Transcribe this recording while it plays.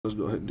Let's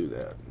go ahead and do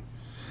that.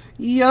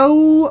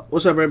 Yo!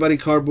 What's up, everybody?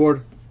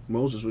 Cardboard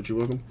Moses, with you.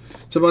 Welcome.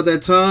 It's about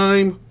that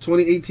time.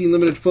 2018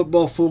 Limited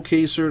Football Full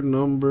Caser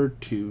number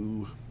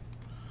 2.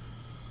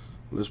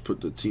 Let's put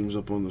the teams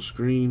up on the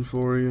screen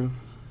for you.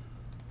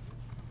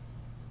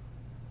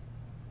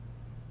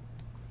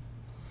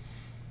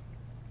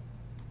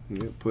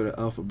 Yeah, put it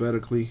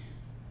alphabetically.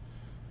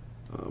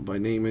 By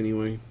name,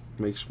 anyway.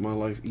 Makes my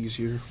life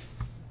easier.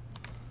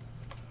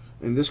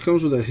 And this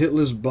comes with a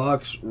hitless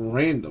box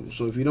random.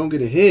 So if you don't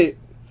get a hit,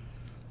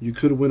 you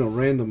could win a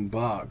random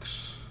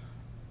box.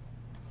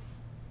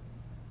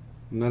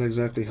 Not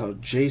exactly how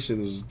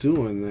Jason is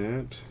doing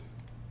that.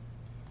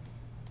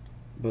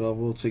 But I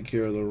will take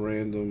care of the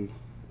random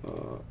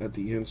at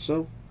the end.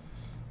 So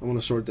I'm going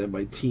to sort that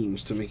by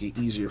teams to make it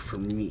easier for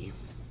me.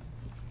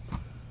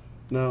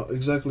 Now,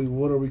 exactly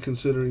what are we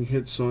considering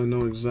hits so I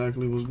know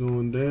exactly what's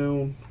going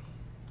down?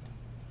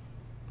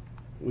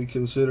 We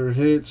consider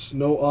hits,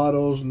 no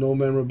autos, no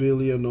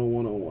memorabilia, no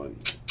 101.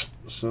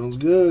 Sounds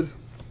good.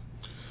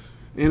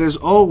 And as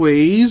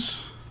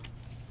always,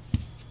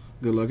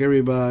 good luck,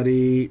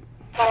 everybody.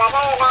 Good luck,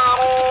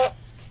 everybody.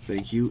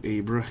 Thank you,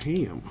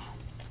 Abraham.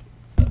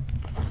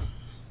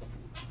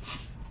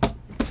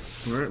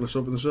 All right, let's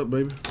open this up,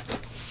 baby.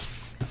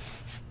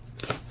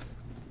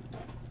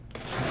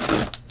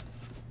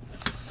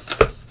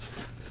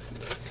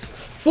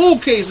 Full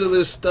case of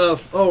this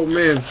stuff. Oh,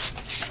 man.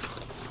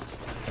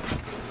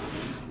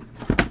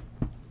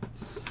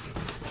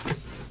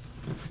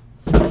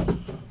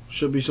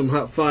 Should be some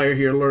hot fire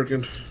here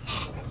lurking.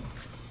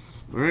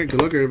 Alright,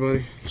 good luck,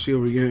 everybody. Let's see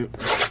what we get.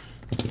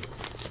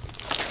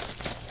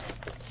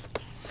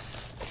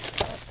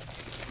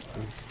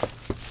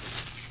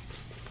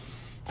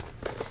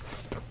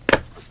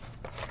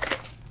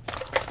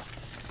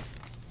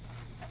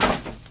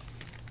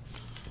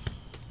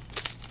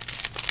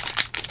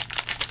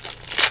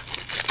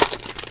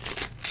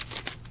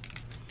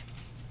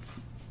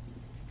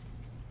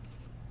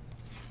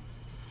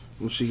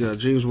 What she got?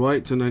 James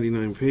White to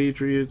 99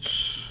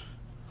 Patriots.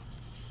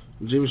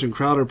 Jameson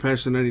Crowder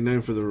patch to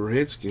 99 for the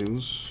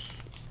Redskins.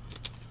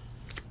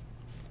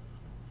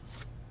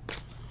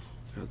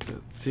 Got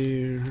that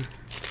there.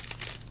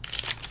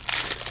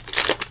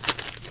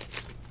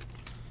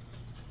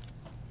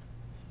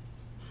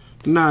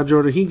 Nah,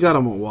 Jordan, he got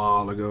him a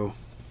while ago.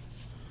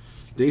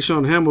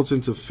 Deshaun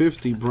Hamilton to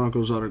 50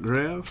 Broncos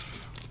autograph.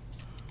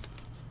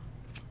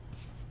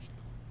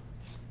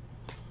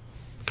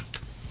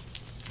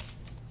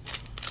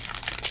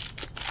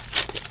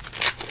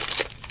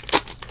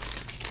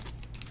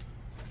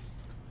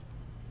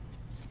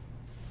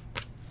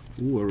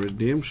 Ooh, a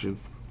redemption.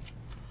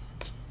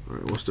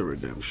 Alright, what's the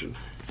redemption?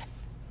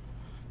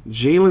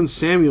 Jalen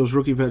Samuels,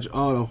 rookie patch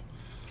auto.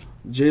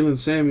 Jalen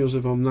Samuels,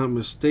 if I'm not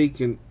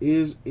mistaken,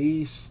 is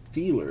a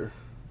Steeler.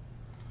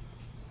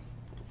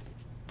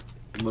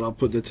 But I'll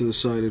put that to the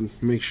side and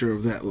make sure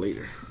of that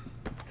later.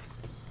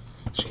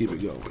 Let's keep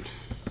it going.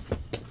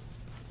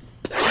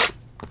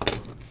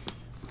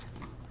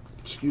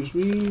 Excuse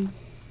me.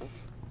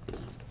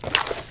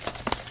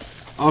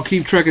 I'll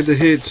keep track of the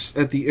hits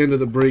at the end of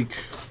the break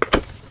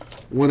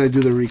when I do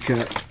the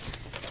recap.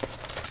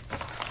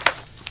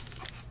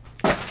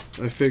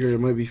 I figure it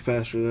might be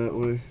faster that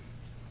way.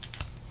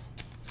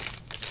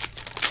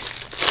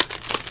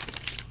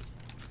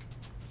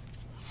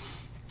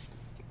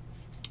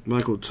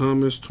 Michael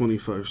Thomas,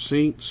 25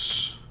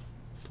 Saints.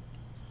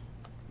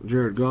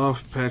 Jared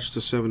Goff, patch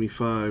to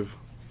 75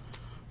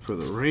 for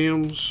the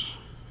Rams.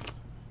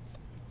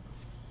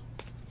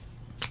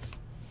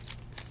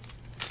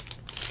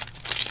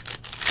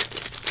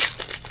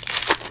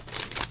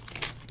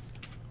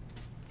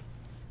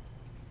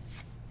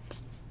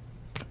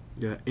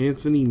 Got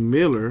Anthony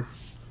Miller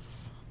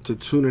to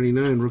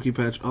 299 rookie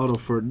patch auto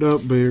for the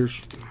Bears.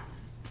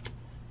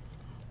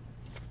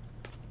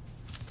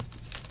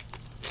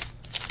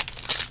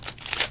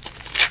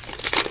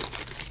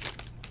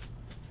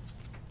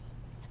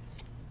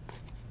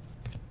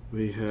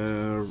 We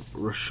have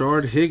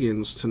Rashard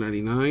Higgins to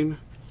 99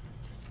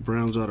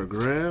 Browns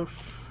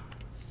autograph.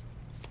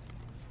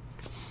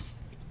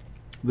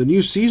 The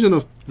new season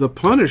of The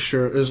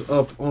Punisher is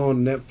up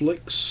on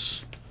Netflix.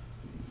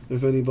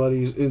 If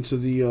anybody's into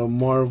the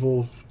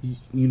Marvel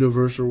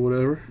universe or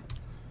whatever.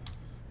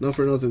 Not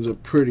for nothing, it's a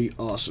pretty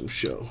awesome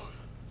show.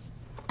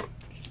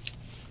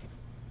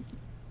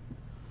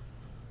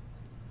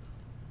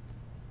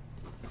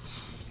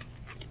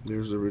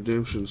 There's the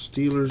redemption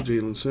Steelers.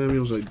 Jalen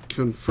Samuels. I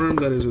confirm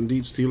that is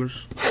indeed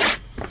Steelers.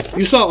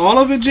 You saw all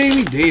of it,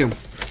 Jamie? Damn.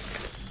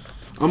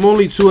 I'm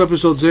only 2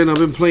 episodes in. I've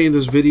been playing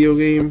this video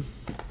game.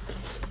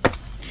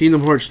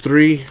 Kingdom Hearts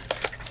 3.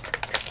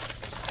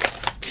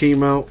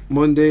 Came out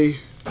Monday,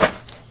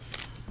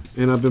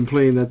 and I've been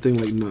playing that thing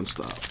like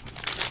nonstop.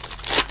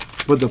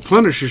 But the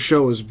Punisher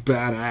show is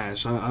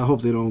badass. I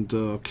hope they don't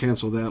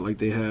cancel that like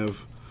they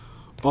have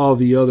all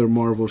the other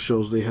Marvel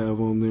shows they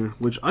have on there,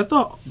 which I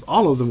thought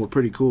all of them were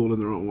pretty cool in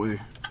their own way.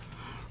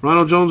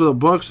 Ronald Jones of the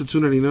Bucks to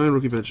 299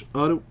 rookie patch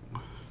auto.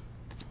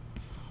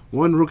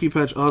 1 rookie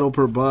patch auto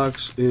per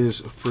box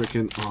is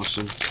freaking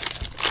awesome.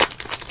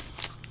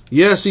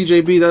 Yeah,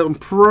 CJB, that I'm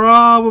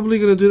probably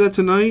gonna do that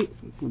tonight.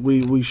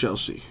 We shall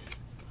see.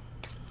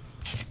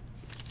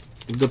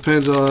 It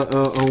depends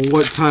on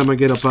what time I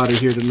get up out of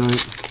here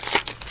tonight.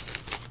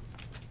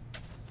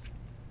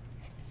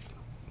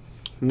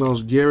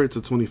 Miles Garrett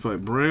to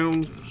 25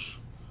 Browns.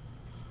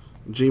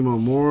 J-Mo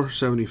Moore,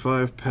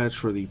 75 patch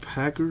for the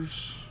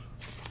Packers.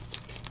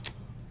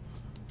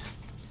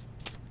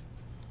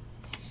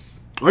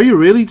 Are you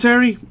really,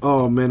 Terry?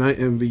 Oh man, I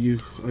envy you.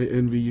 I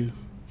envy you.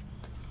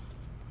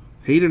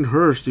 Hayden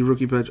Hurst, the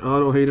rookie patch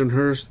auto. Hayden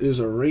Hurst is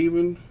a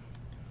Raven,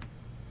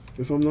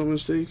 if I'm not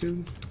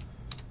mistaken.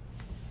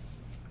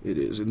 It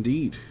is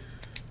indeed.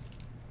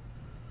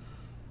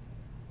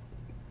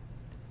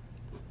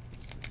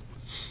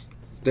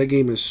 That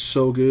game is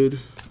so good.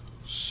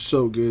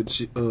 So good,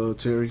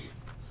 Terry.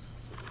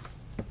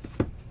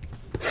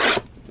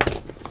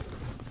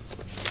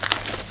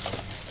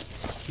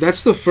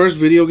 That's the first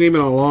video game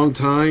in a long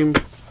time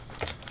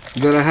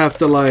that I have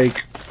to,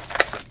 like,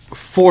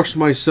 force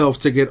myself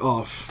to get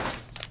off.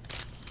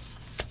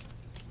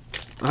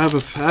 I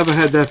haven't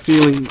had that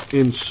feeling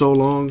in so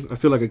long. I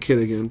feel like a kid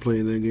again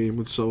playing that game.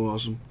 It's so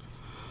awesome.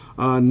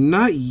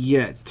 Not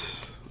yet,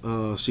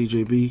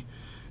 CJB.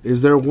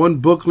 Is there one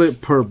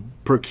booklet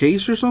per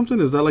case or something?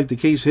 Is that like the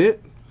case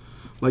hit?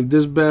 Like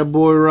this bad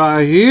boy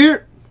right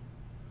here.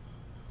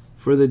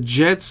 For the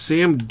Jets,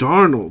 Sam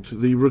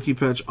Darnold, the rookie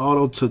patch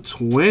auto to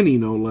 20,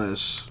 no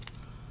less.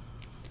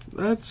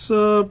 That's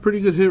a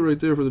pretty good hit right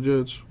there for the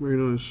Jets. Very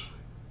nice.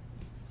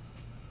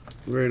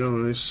 Very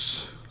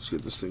nice. Let's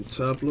get this thing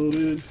top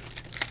loaded.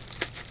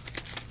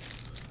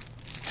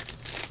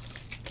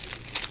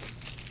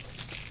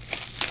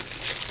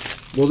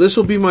 Well, this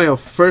will be my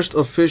first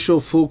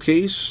official full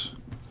case.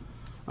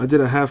 I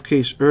did a half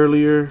case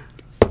earlier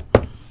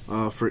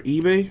for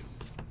eBay.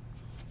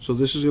 So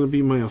this is going to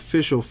be my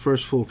official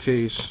first full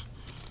case.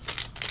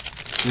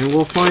 And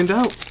we'll find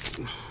out,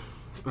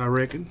 I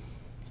reckon.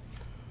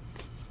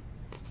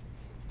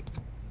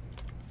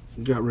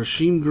 We got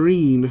Rasheem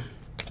Green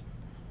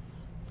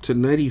to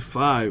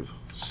 95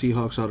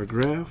 Seahawks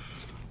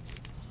autograph.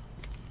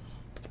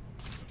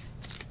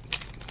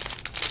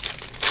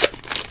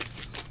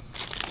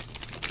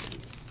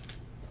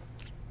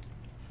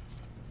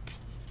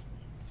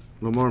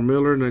 Lamar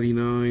Miller,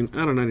 99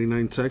 out of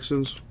 99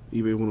 Texans,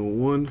 eBay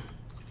 101.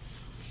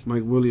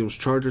 Mike Williams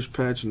Chargers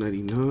patch,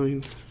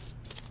 99.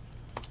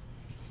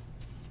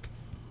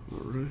 All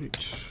right.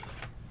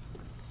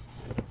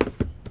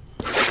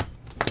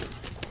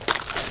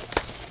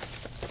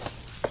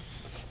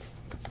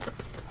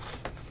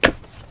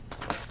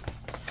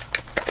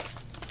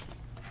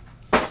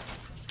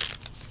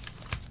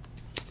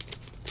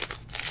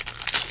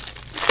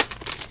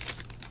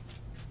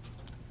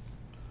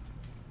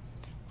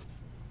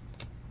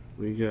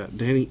 We got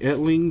Danny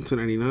Etling to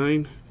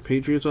 99,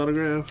 Patriots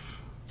autograph.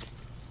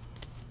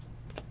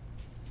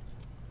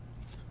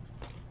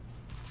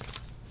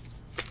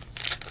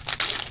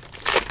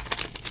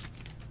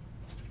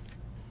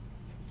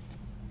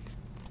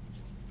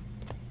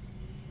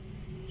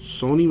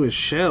 Sony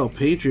Michel,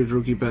 Patriots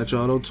rookie patch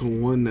auto to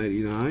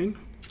 199.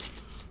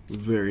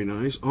 Very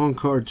nice. On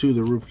card too,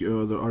 the rookie,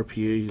 the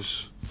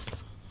RPAs.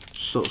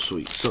 So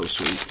sweet, so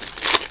sweet.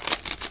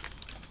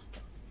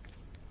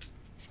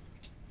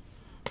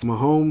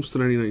 Mahomes to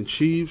 99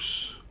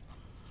 Chiefs.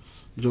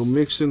 Joe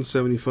Mixon,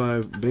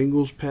 75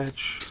 Bengals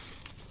patch.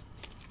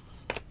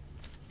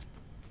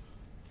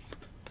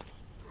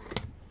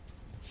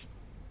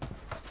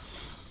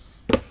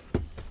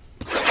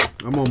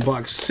 I'm on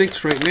box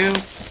 6 right now.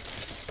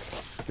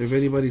 If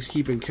anybody's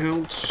keeping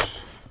counts.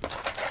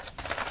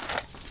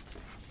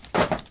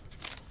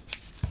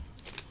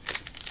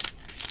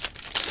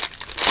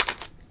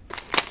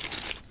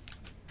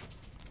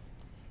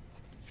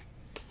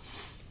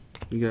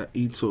 We got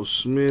Ito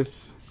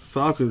Smith,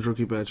 Falcons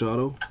rookie patch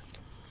auto,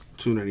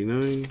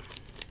 $2.99.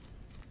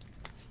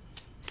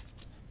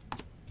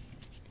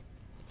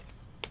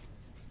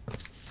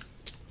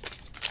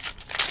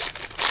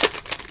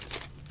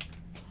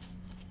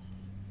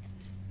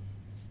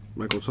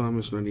 Michael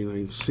Thomas,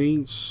 99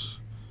 Saints.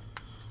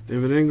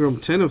 David Ingram,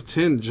 10 of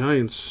 10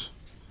 Giants,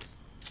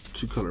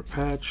 2-color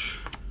patch.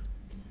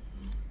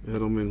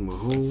 Edelman,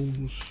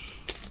 Mahomes.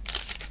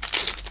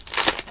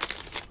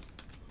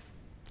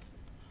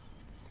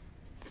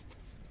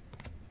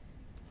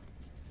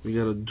 We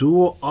got a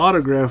dual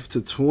autograph to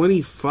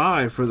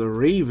 25 for the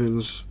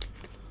Ravens.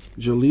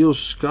 Jaleel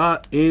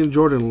Scott and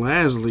Jordan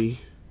Lasley.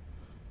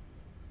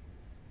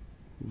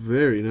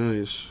 Very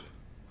nice.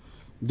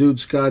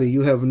 Dude, Scotty,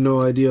 you have no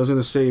idea. I was going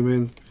to say,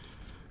 man,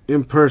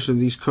 in person,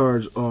 these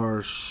cards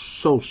are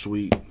so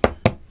sweet.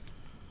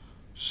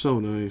 So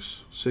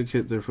nice. Sick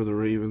hit there for the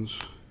Ravens.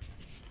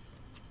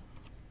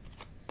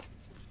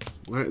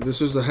 All right,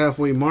 this is the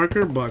halfway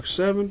marker, box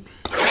 7.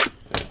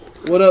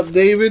 What up,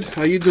 David?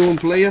 How you doing,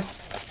 playa?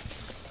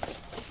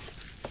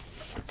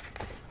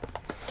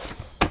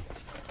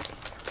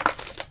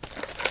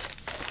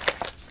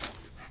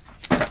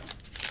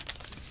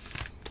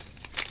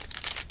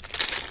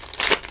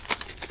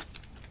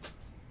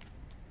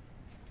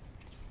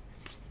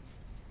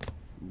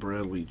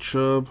 Bradley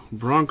Chubb.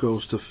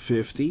 Broncos to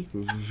 50.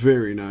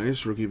 Very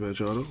nice. Rookie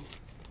patch auto.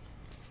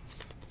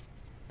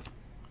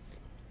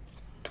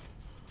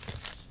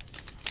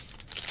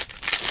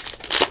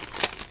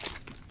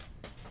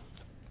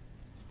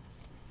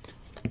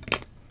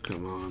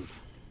 Come on.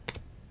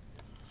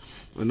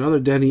 Another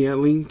Danny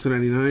Etling to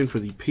 99 for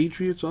the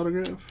Patriots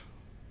autograph.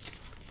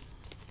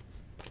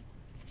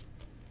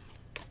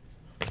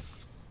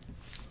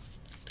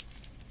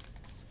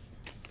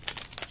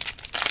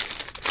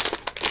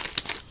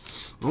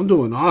 I'm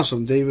doing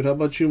awesome, David. How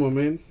about you, my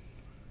man?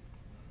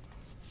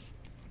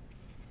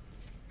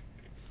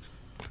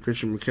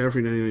 Christian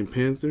McCaffrey, 99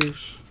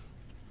 Panthers.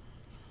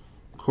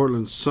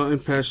 Cortland Sutton,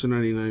 patch to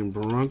 99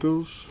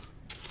 Broncos.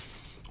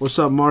 What's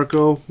up,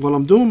 Marco? Well,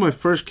 I'm doing my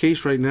first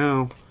case right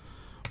now.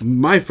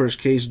 My first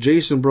case.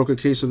 Jason broke a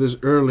case of this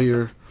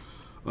earlier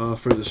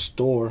for the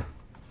store.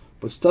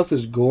 But stuff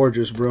is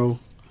gorgeous, bro.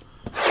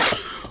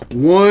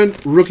 One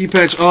rookie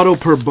patch auto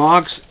per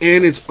box,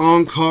 and it's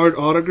on-card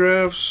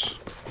autographs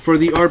for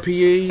the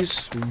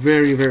RPAs.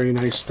 Very, very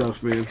nice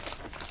stuff, man.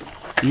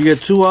 You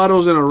get 2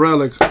 autos and a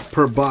relic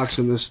per box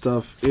in this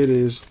stuff. It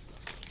is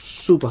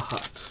super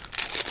hot.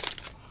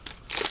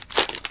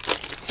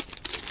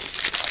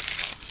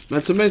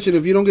 Not to mention,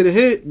 if you don't get a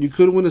hit, you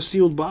could win a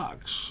sealed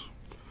box.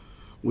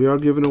 We are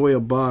giving away a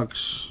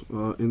box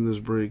in this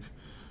break.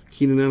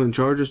 Keenan Allen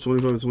Chargers,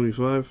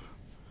 25/25.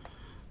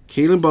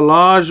 Kalen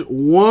Ballage,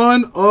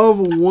 1 of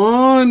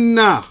 1.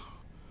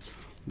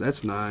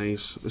 That's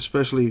nice.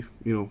 Especially,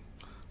 you know,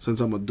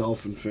 since I'm a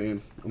Dolphin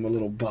fan. I'm a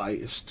little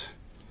biased.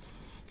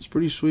 It's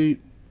pretty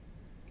sweet.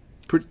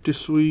 Pretty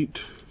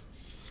sweet.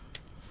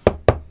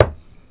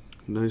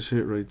 Nice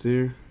hit right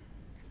there.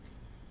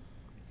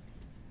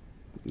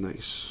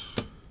 Nice.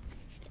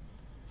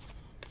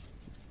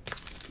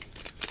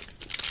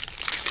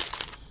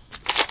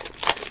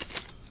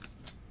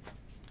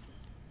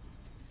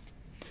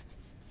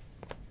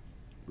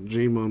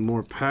 Jamon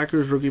Moore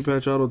Packers rookie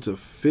patch auto to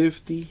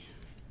 50.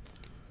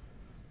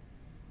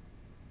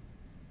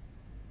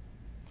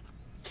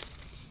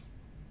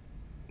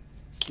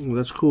 Oh,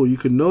 that's cool. You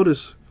can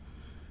notice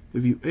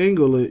if you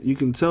angle it, you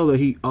can tell that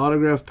he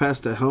autographed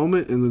past the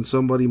helmet and then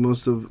somebody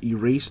must have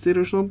erased it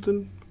or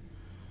something.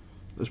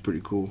 That's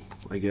pretty cool,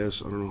 I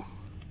guess. I don't know.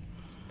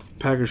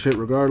 Packers hit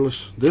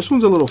regardless. This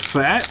one's a little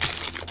fat.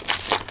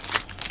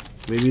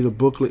 Maybe the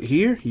booklet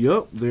here.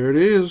 Yup, there it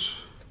is.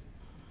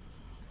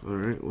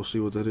 Alright, we'll see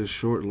what that is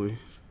shortly.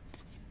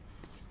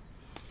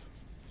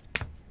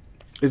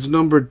 It's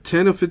number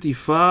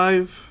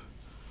 10/55.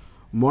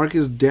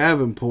 Marcus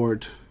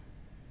Davenport.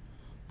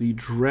 The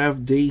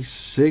draft day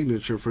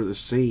signature for the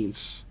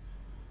Saints.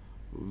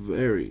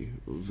 Very,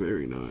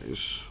 very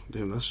nice.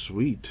 Damn, that's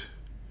sweet.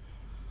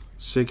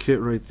 Sick hit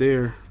right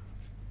there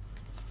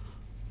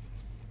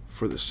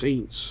for the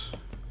Saints.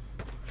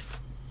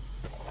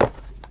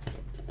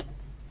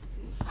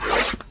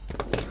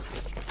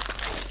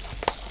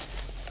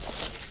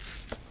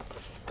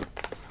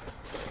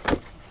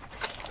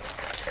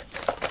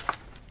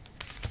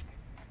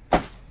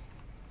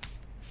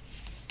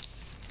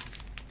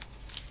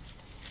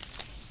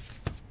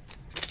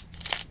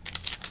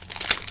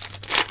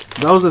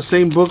 That was the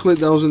same booklet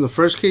that was in the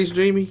first case,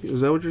 Jamie? Is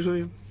that what you're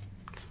saying?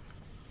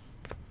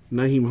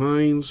 Naheem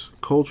Hines,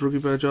 Colts rookie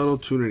patch auto,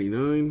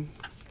 $2.99.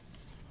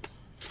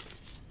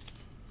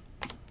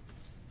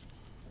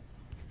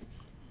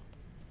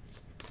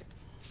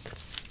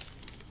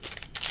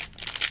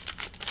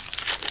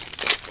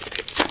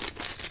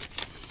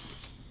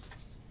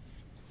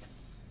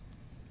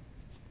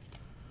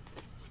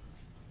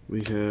 We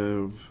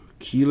have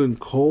Keelan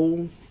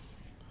Cole,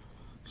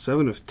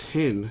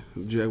 7/10,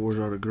 Jaguars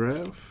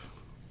autograph.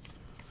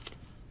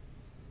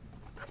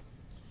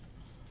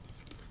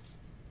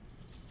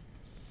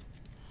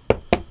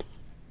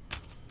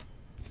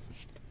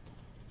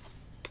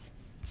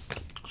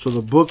 So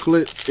the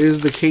booklet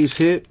is the case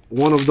hit,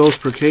 one of those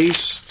per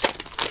case.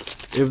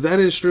 If that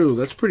is true,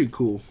 that's pretty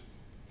cool.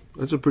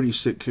 That's a pretty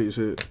sick case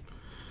hit.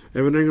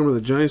 Evan Ingram with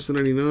the Giants to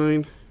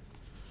 99.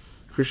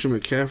 Christian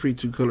McCaffrey,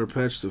 2-color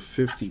patch to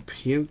 50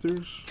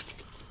 Panthers.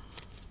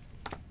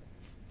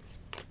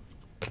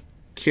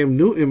 Cam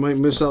Newton might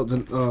miss out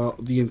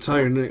the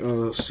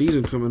entire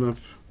season coming up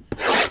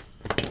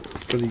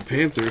for the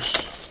Panthers.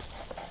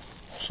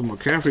 So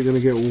McCaffrey gonna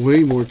get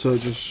way more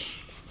touches.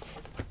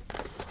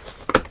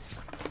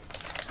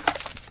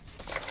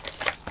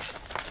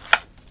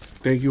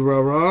 Thank you,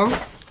 Ra-Ra.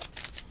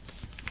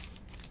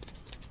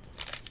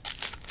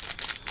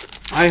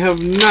 I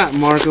have not,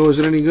 Marco. Is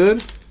it any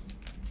good?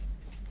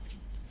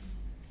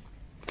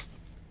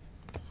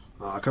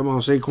 Ah, come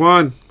on,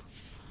 Saquon.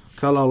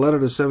 Kyle Lauletta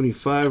to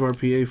 75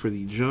 RPA for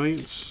the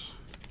Giants.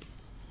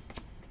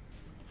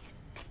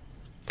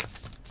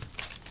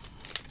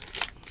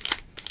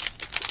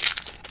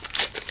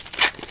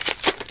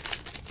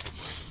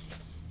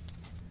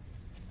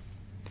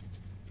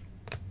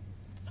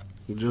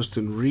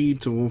 Justin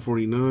Reed to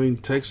 149,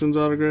 Texans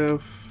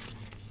autograph.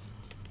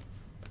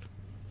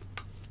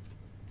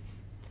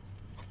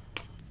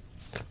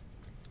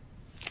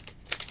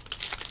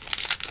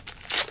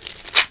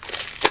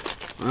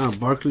 Ah,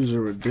 Barkley's a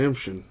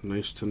redemption.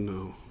 Nice to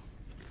know.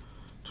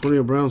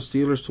 20 Brown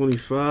Steelers,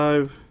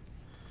 25.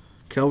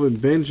 Kelvin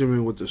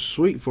Benjamin with the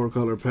sweet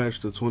 4-color patch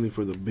to 20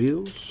 for the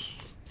Bills.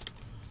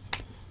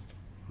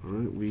 All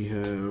right, we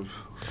have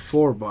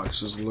 4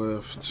 boxes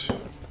left.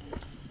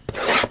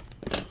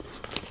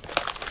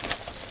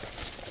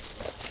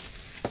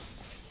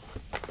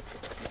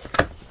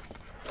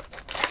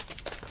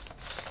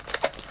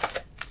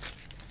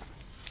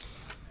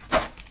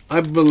 I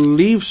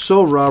believe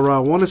so, Ra-Ra. I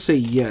want to say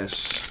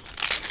yes.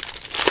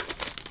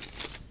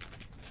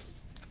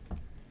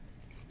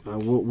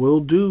 Will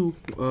do,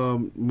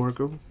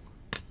 Marco.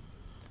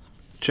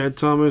 Chad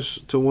Thomas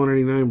to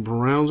 189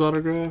 Browns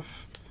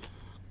autograph.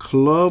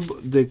 Club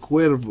de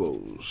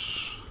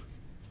Cuervos.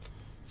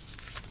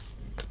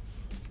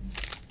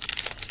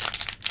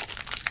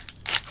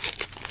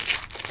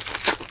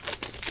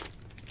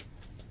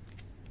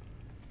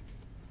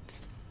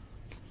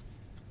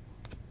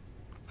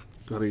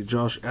 Got a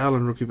Josh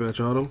Allen rookie patch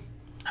auto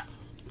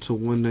to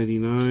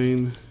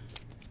 199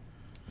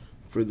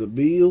 for the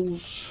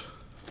Bills.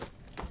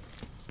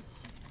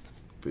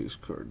 Base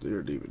card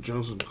there, David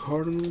Johnson,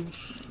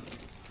 Cardinals.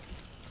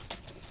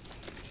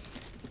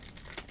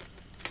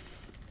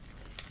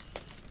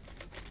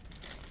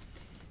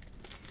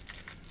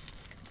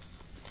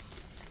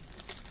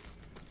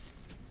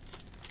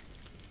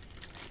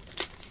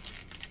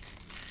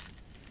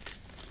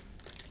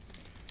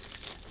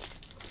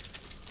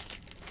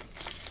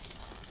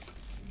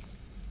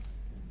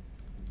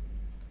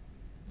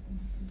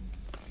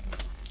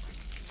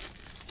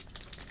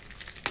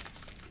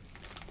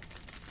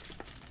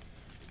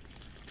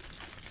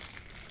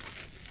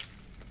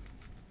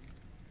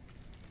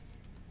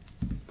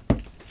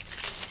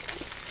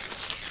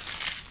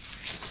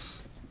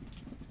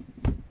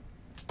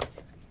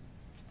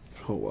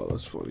 Oh, wow,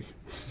 that's funny.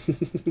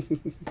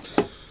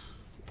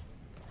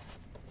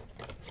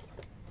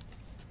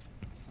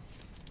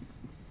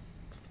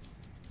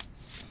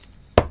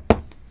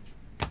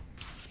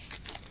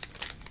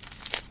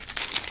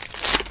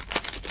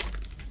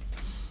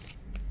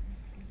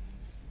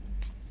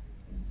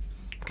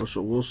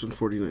 Russell Wilson,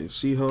 49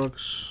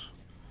 Seahawks.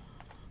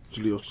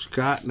 Julio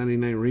Scott,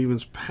 99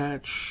 Ravens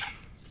patch.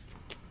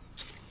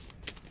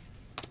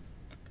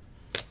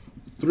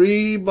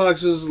 3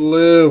 boxes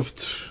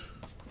left.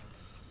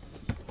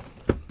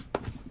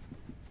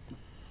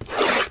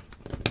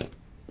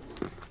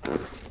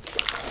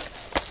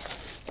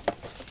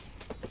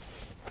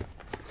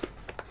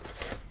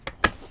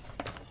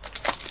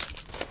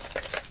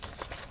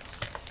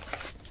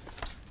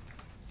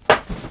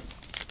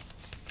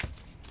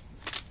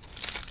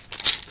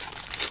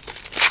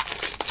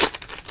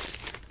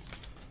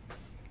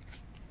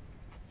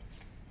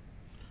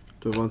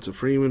 Devonta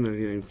Freeman,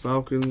 99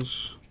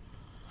 Falcons.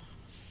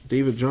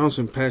 David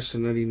Johnson patched to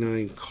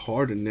 99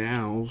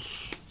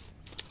 Cardinals.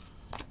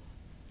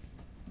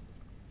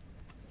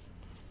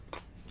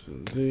 So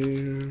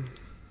there.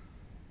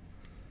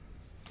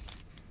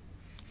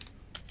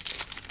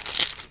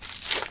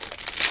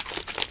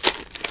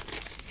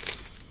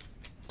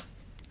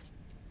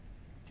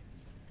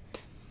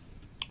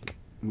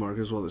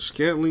 Marcus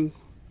Wallace-Scantling.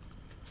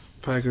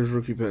 Packers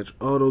rookie patch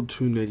auto,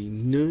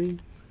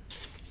 299.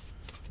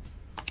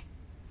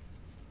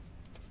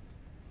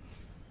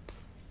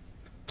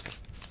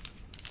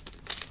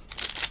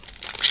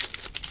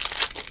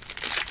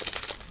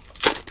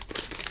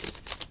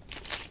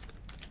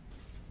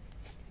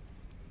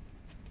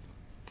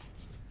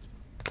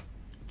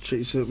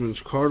 Chase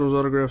Edmonds Cardinals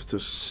autograph to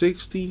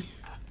 60.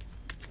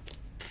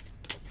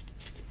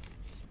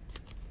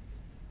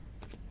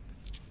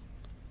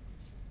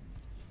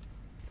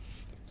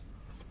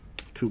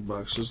 Two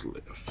boxes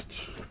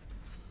left.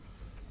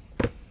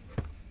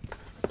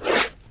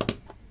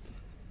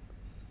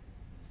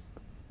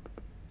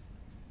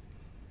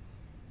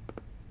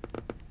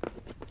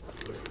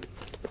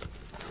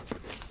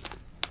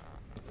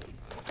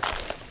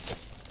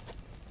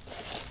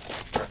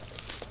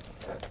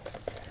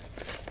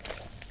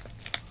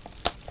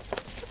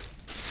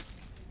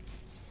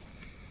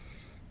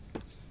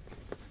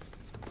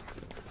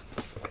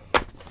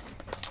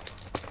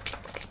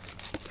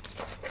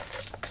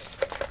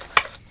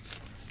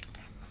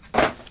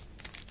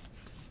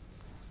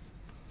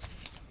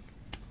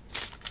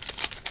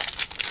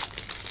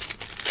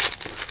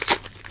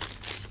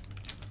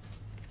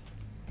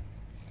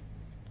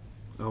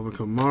 Alvin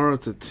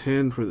Kamara to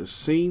 10 for the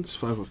Saints,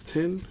 5 of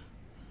 10.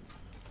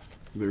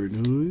 Very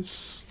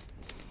nice.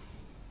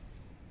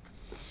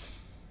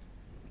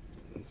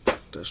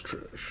 That's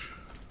trash.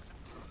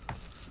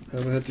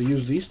 Haven't had to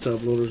use these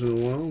top loaders in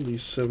a while,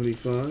 these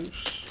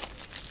 75s.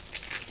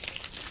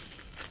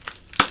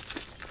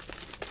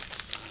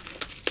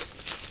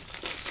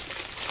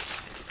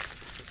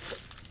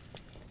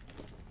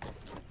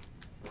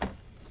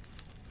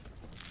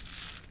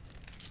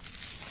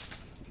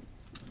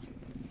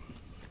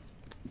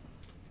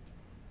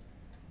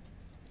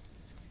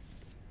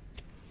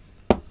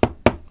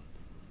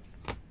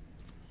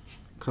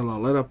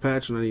 Kalaleta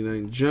patch,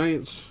 99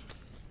 Giants.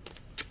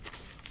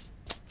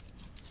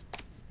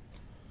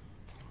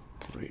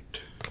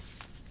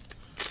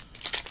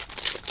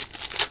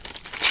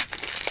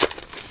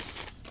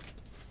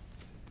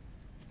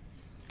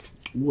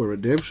 Ooh, a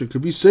redemption.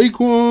 Could be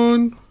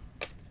Saquon.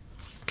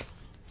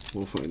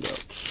 We'll find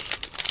out.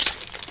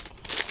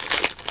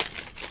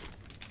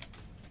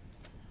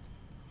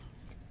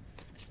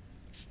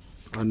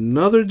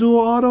 Another dual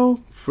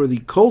auto for the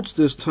Colts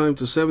this time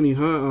to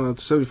 75.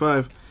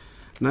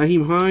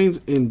 Nyheim Hines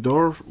and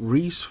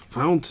Doris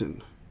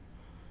Fountain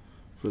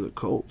for the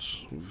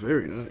Colts.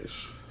 Very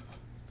nice.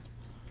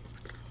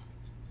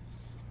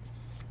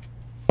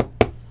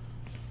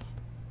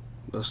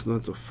 That's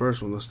not the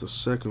first one. That's the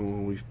second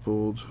one we've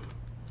pulled.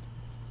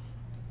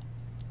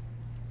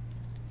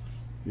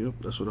 Yep,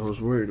 that's what I was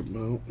worried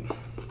about.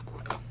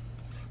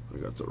 I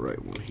got the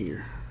right one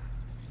here.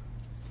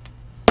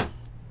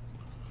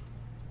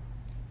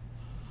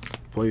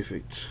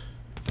 Perfect.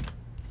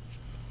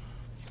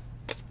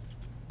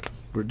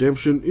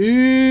 Redemption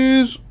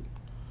is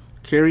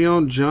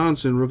Kerryon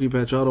Johnson, rookie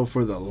patch auto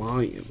for the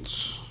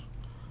Lions.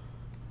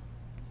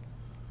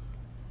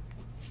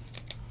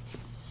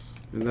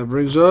 And that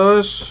brings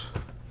us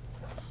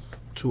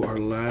to our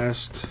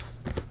last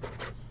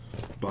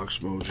box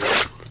mojo.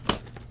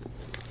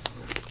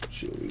 Let's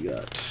see what we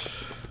got.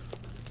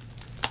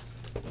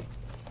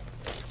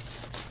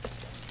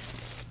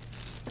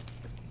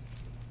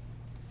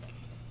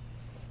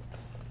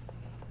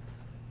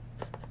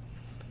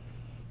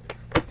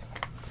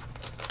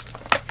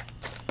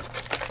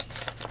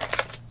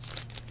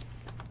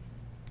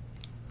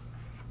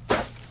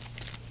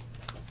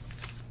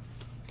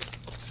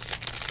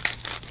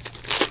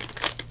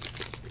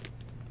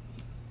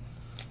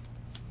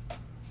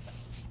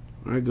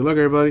 All right, good luck,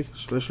 everybody,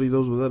 especially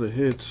those without a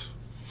hit.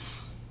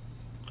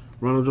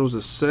 Ronald Jones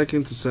the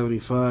second to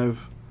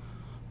 75.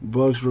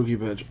 Bucks rookie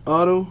patch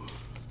auto.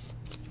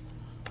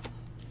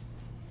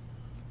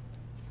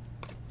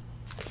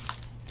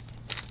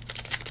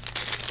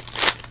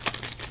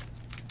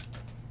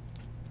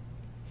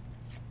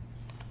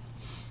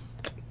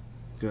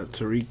 Got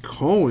Tariq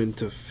Cohen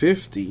to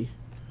 50.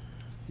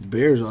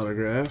 Bears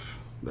autograph.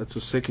 That's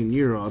a second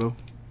year auto.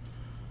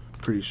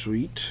 Pretty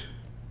sweet.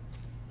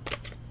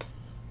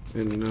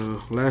 And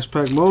last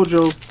pack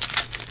mojo,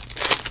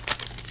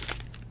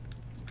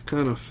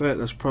 kind of fat.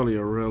 That's probably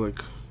a relic.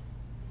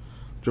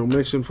 Joe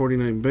Mixon,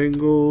 49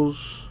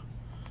 Bengals.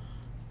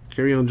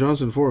 Kerryon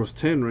Johnson, 4 of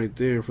 10 right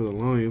there for the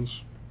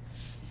Lions.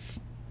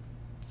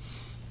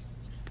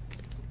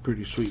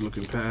 Pretty sweet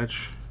looking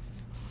patch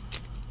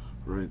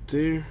right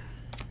there.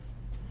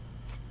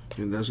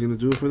 And that's going to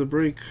do it for the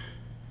break.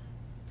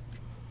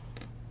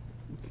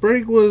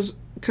 Break was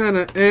kind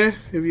of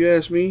if you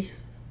ask me.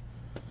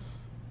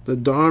 The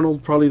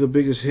Darnold, probably the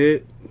biggest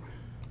hit.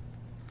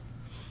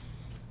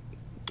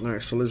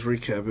 Alright, so let's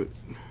recap it.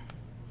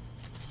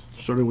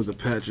 Starting with the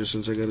patches,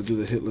 since I got to do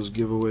the hitless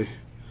giveaway.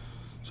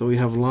 So we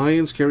have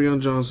Lions, Kerryon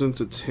Johnson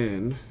to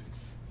 10.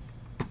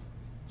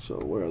 So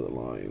where are the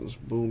Lions?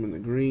 Boom in the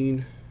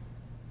green.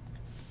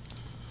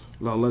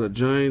 Lauletta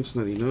Giants,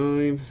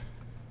 99.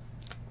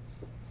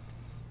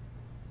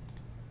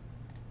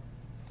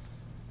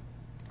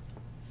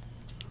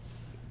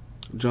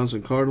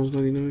 Johnson Cardinals,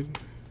 99.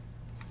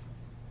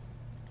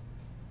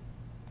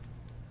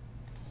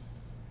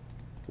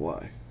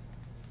 Why?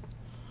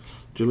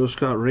 Jaleel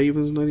Scott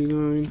Ravens,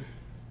 99.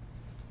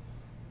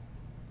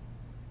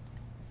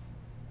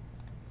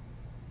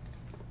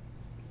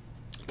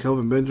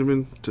 Kelvin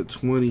Benjamin to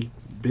 20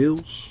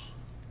 Bills.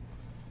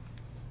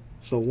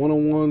 So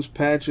one-on-ones,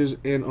 patches,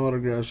 and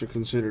autographs are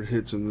considered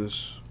hits in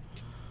this.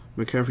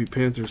 McCaffrey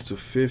Panthers to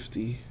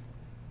 50.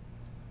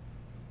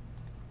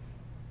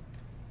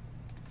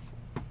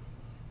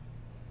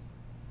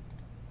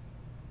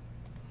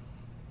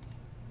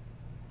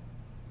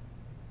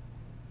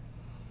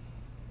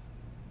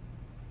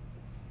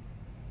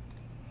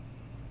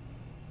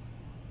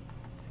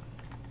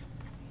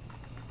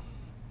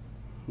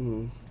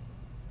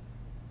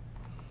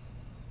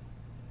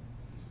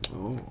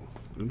 Oh,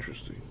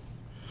 interesting.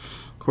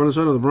 Corner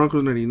side of the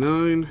Broncos,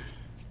 99.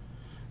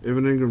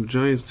 Evan Ingram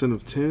Giants, 10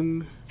 of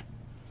 10.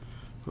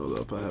 Hold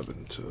up, I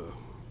haven't.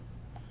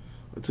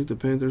 I took the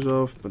Panthers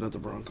off, but not the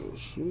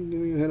Broncos. I'm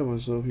getting ahead of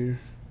myself here.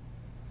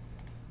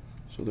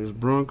 So there's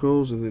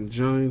Broncos and then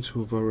Giants,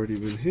 who have already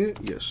been hit.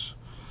 Yes.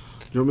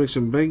 Joe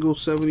Mixon Bengals,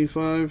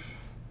 75.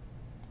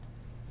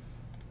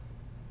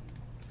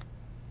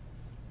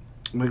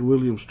 Mike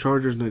Williams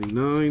Chargers,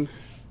 99.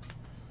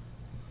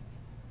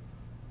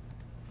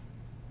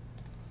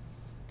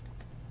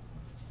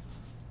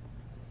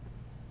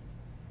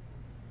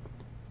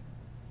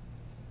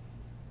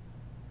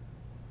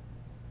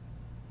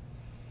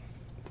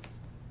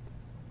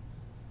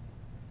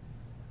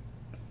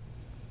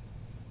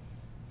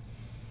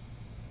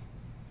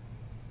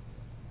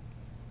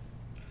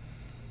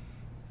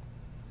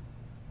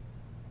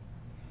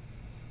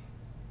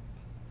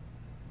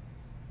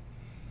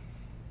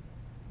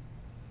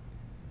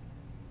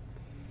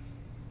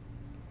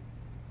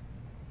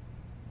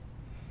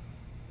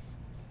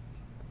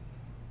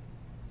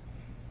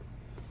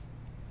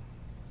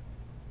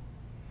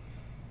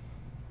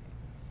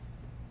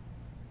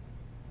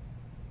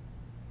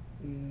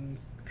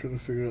 Trying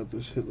to figure out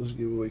this hitless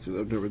giveaway because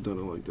I've never done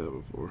it like that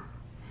before.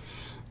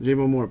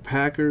 J-Mo Moore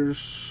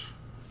Packers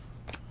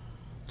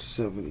to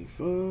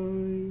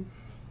 75.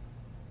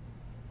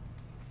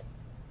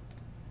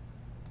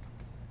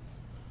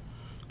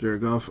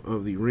 Jared Goff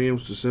of the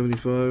Rams to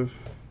 75.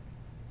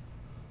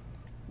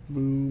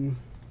 Boom.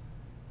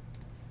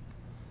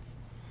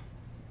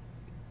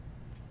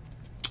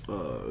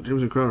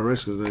 Jameson Crowder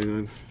Redskins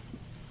 99.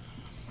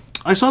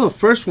 I saw the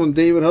first one,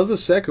 David. How's the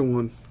second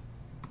one?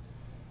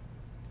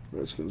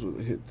 Redskins with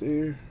a hit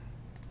there.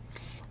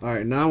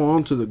 Alright, now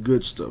on to the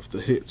good stuff.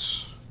 The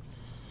hits.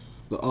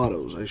 The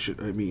autos,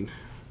 I mean.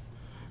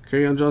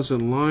 Kerryon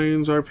Johnson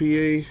Lions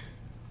RPA.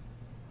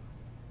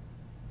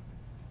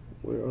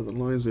 Where are the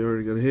Lions? They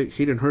already got a hit.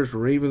 Hayden Hurst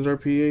Ravens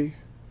RPA.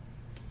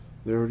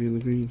 They're already in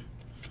the green.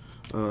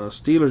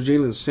 Steelers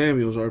Jalen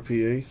Samuels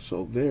RPA.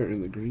 So they're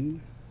in the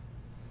green.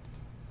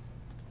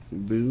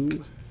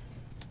 Boom.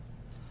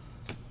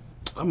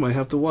 I might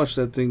have to watch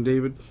that thing,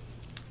 David.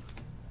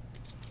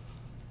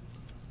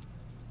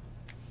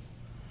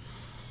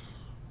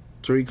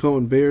 Tariq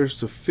Cohen Bears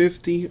to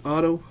 50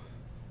 auto.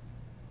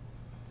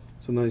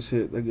 It's a nice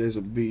hit. That guy's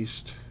a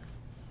beast.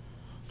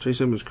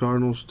 Chase Edmonds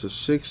Cardinals to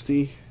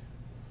 60.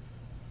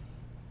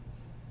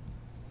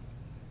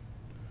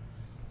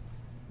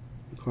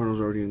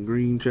 Cardinals already in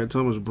green. Chad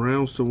Thomas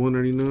Browns to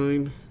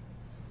 199.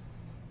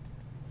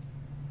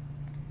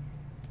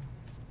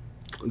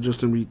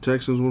 Justin Reed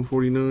Texans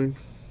 149.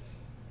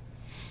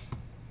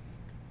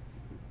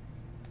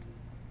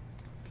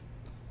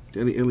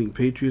 Danny Elling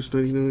Patriots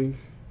 99.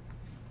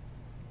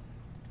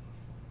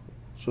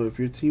 So if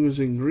your team is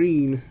in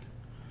green,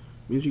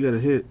 means you got to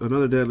hit.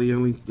 Another Danny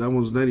Elling. That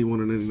one's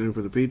 91 and 99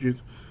 for the Patriots.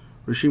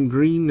 Rasheem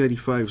Green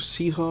 95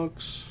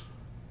 Seahawks.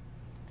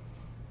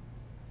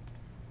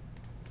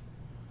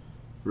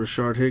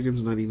 Rashard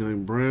Higgins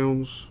 99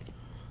 Browns.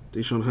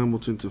 Deshaun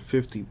Hamilton to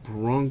 50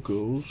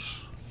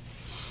 Broncos.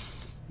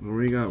 And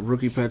we got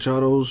rookie patch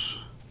autos.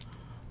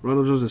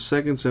 Ronald Jones the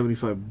second,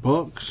 75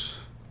 bucks.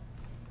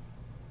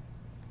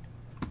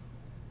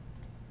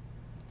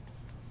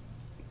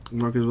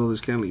 Marcus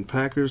Valdez-Scantling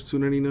Packers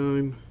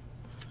 299.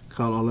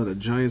 Kyle Auletta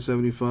Giants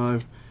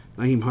 75.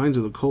 Naheem Hines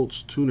of the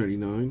Colts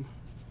 299.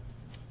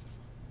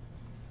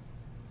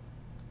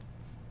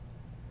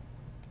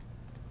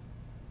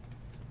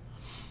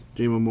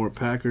 J-Mo Moore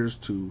Packers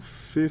to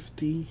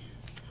 50.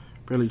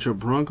 Bradley Chubb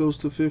Broncos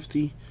to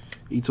 50.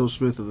 Ito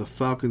Smith of the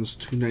Falcons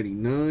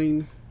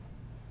 299.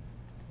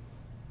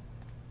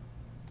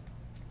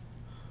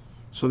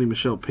 Sonny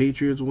Michel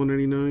Patriots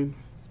 199.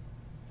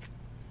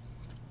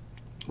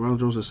 Ronald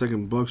Jones the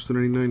second Bucks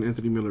 299.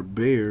 Anthony Miller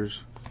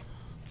Bears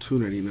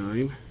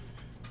 299.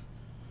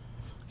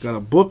 Got a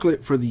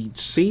booklet for the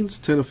Saints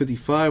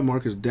 10/55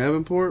 Marcus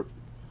Davenport.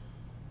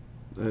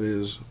 That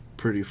is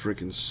pretty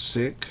freaking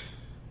sick.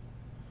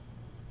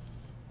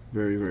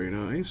 Very, very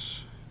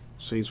nice.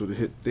 Saints with a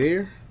hit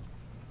there.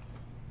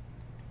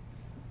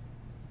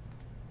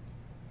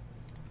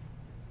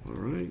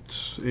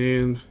 Alright,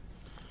 and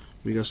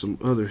we got some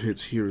other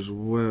hits here as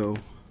well.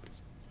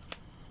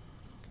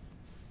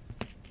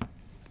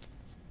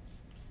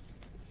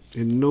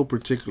 In no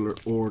particular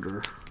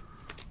order.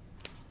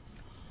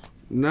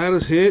 Not a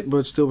hit,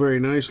 but still very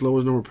nice.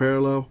 Lowest number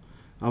parallel.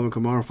 Alvin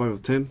Kamara 5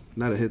 of 10.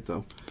 Not a hit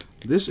though.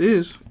 This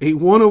is a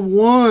 1 of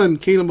 1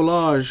 Kalen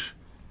Ballage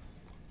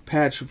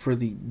patch for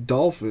the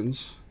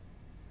Dolphins.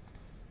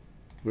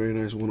 Very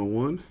nice 1 of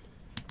 1.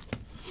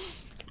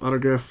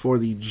 Autograph for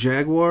the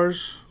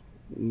Jaguars.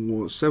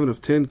 7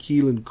 of 10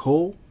 Keelan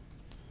Cole.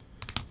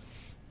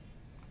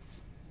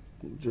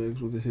 Jags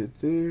with a hit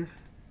there.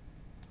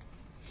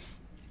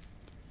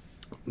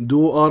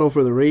 Dual auto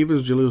for the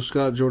Ravens. Jaleel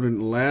Scott, Jordan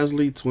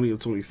Lasley, 20 of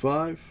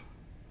 25.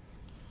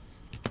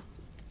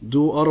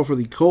 Dual auto for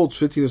the Colts,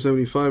 15 of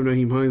 75.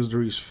 Naheem Hines,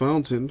 Darius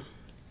Fountain.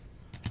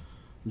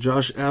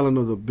 Josh Allen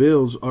of the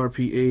Bills,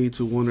 RPA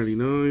to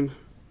 199.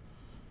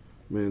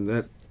 Man,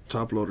 that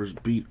top loader's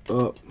beat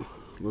up.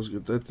 Let's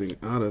get that thing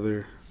out of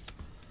there.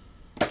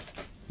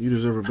 You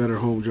deserve a better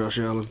home, Josh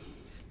Allen.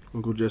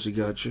 Uncle Jesse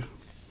got you.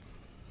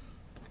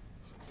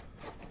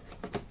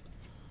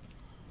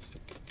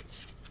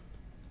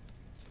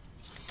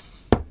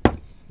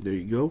 There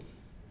you go.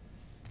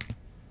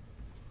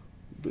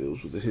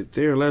 Bills with a hit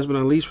there. Last but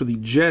not least for the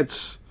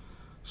Jets,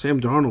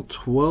 Sam Darnold,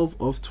 12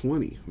 of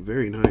 20.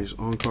 Very nice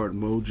on-card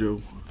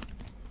mojo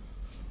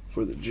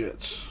for the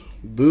Jets.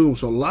 Boom.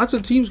 So lots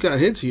of teams got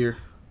hits here.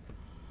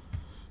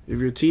 If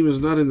your team is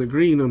not in the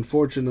green,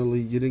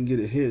 unfortunately, you didn't get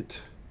a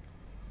hit.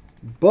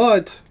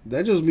 But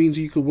that just means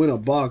you could win a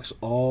box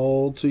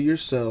all to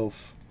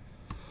yourself.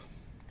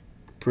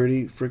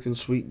 Pretty freaking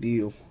sweet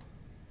deal.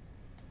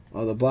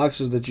 The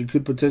boxes that you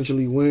could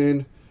potentially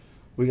win.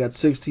 We got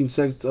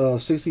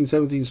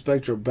 16-17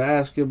 Spectra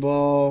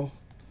Basketball.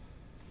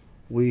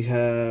 We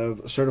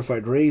have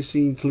Certified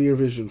Racing, Clear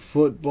Vision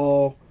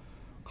Football,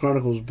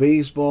 Chronicles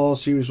Baseball,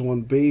 Series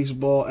 1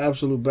 Baseball,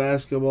 Absolute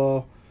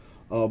Basketball,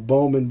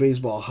 Bowman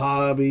Baseball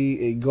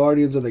Hobby, a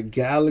Guardians of the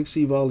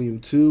Galaxy Volume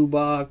 2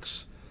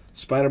 box,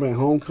 Spider-Man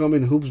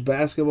Homecoming, Hoops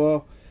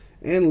Basketball,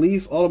 and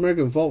Leaf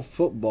All-American Vault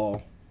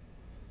Football.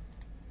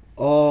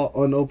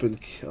 all unopened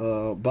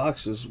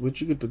boxes, which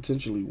you could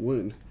potentially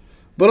win.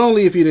 But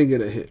only if you didn't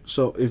get a hit.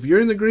 So if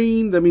you're in the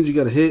green, that means you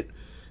got a hit.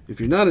 If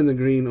you're not in the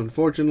green,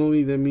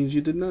 unfortunately, that means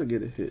you did not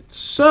get a hit.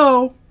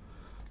 So,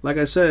 like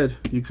I said,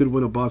 you could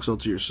win a box all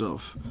to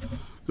yourself.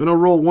 Gonna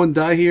roll one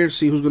die here,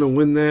 see who's gonna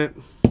win that.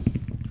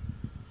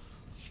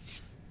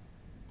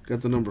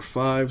 Got the number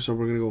 5, so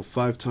we're gonna go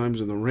 5 times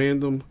in the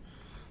random.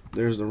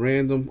 There's the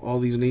random. All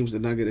these names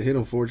did not get a hit,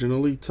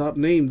 unfortunately. Top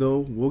name, though,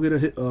 will get a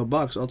hit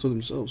box all to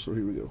themselves. So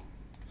here we go.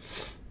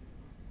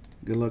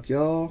 Good luck,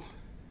 y'all.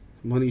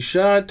 Money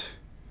shot.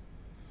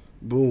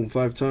 Boom,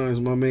 5 times.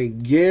 My man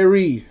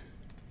Gary.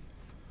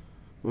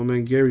 My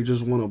man Gary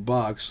just won a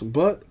box.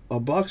 But a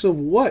box of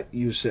what,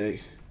 you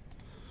say?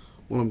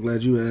 Well, I'm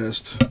glad you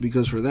asked,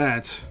 because for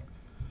that,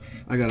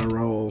 I gotta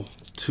roll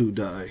 2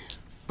 die.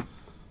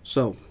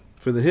 So,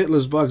 for the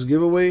hitless box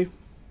giveaway,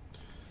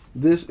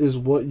 this is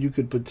what you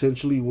could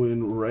potentially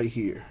win right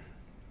here.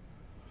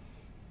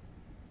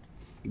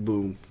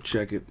 Boom,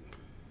 check it.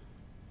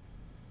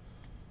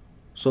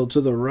 So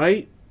to the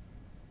right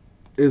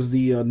is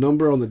the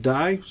number on the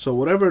die. So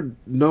whatever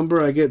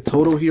number I get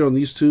total here on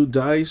these 2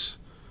 dice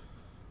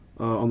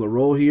on the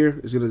roll here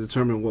is going to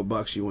determine what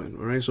box you win.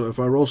 All right. So if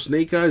I roll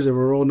Snake Eyes, if I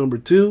roll number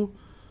 2,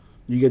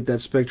 you get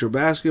that Spectra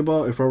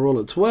Basketball. If I roll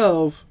a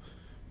 12,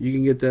 you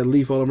can get that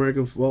Leaf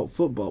All-American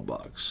Football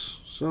box.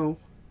 So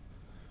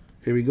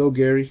here we go,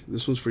 Gary.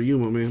 This one's for you,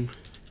 my man.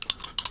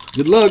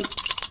 Good luck.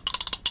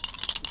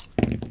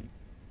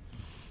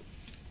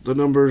 The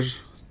numbers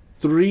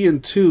 3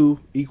 and 2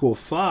 equal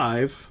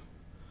 5.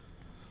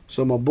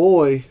 So, my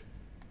boy,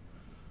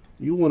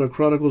 you won a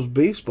Chronicles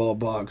baseball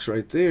box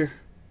right there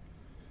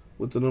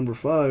with the number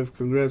 5.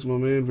 Congrats, my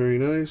man. Very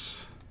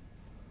nice.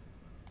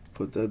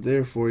 Put that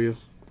there for you.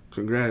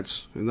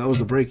 Congrats. And that was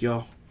the break,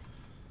 y'all.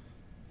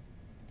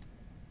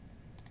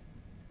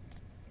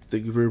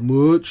 Thank you very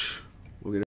much.